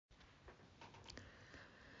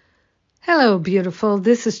Hello, beautiful.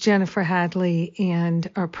 This is Jennifer Hadley, and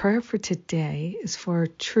our prayer for today is for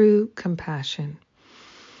true compassion.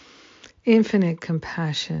 Infinite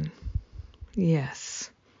compassion. Yes.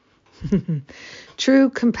 True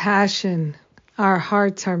compassion. Our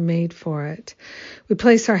hearts are made for it. We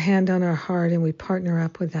place our hand on our heart and we partner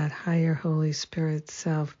up with that higher Holy Spirit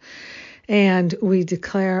self. And we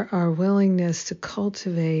declare our willingness to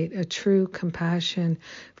cultivate a true compassion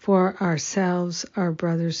for ourselves, our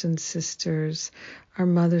brothers and sisters, our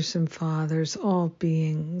mothers and fathers, all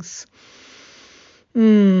beings.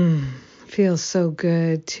 Feels so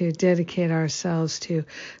good to dedicate ourselves to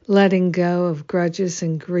letting go of grudges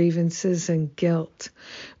and grievances and guilt.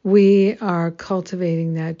 We are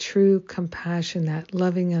cultivating that true compassion, that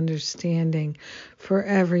loving understanding for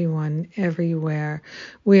everyone, everywhere.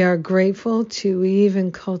 We are grateful to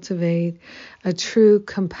even cultivate a true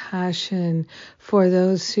compassion for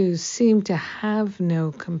those who seem to have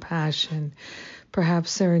no compassion.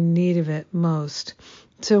 Perhaps they're in need of it most.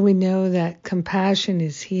 So we know that compassion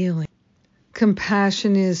is healing.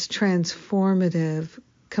 Compassion is transformative.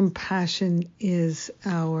 Compassion is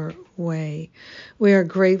our way. We are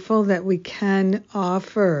grateful that we can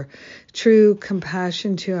offer true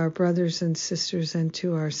compassion to our brothers and sisters and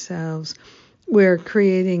to ourselves. We're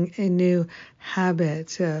creating a new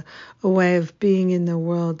habit, a way of being in the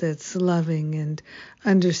world that's loving and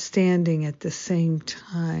understanding at the same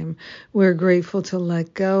time. We're grateful to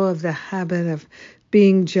let go of the habit of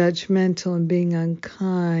being judgmental and being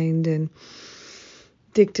unkind and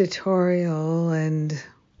dictatorial and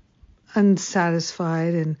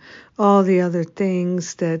unsatisfied and all the other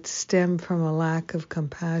things that stem from a lack of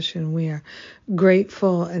compassion. We are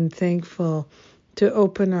grateful and thankful to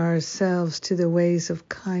open ourselves to the ways of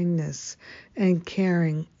kindness and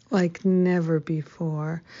caring like never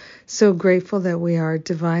before. So grateful that we are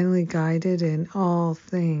divinely guided in all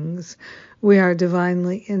things. We are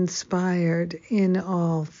divinely inspired in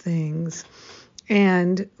all things.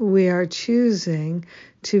 And we are choosing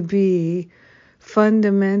to be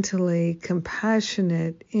fundamentally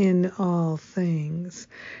compassionate in all things.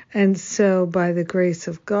 And so by the grace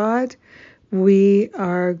of God, we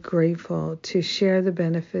are grateful to share the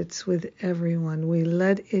benefits with everyone. We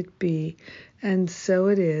let it be. And so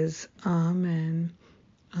it is. Amen.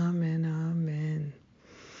 Amen.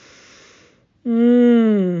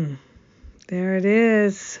 Amen. There it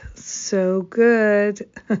is. So good.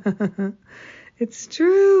 It's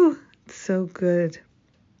true. It's so good.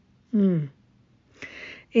 And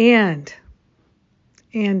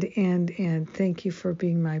thank you for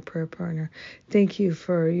being my prayer partner. Thank you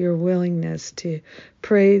for your willingness to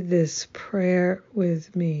pray this prayer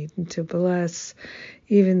with me, and to bless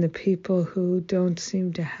even the people who don't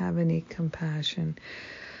seem to have any compassion.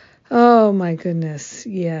 Oh my goodness,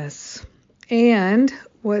 yes. And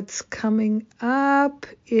what's coming up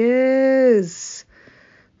is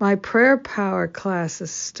my prayer power classes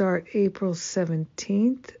start April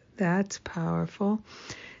 17th. That's powerful.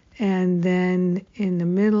 And then in the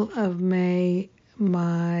middle of May,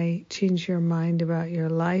 my Change Your Mind About Your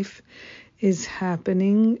Life is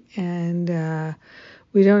happening. And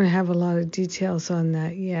we don't have a lot of details on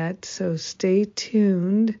that yet. So stay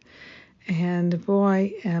tuned. And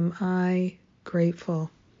boy, am I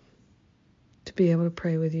grateful to be able to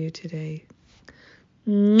pray with you today.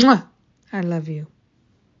 Mwah! I love you.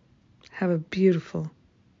 Have a beautiful,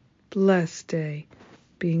 blessed day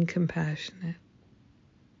being compassionate.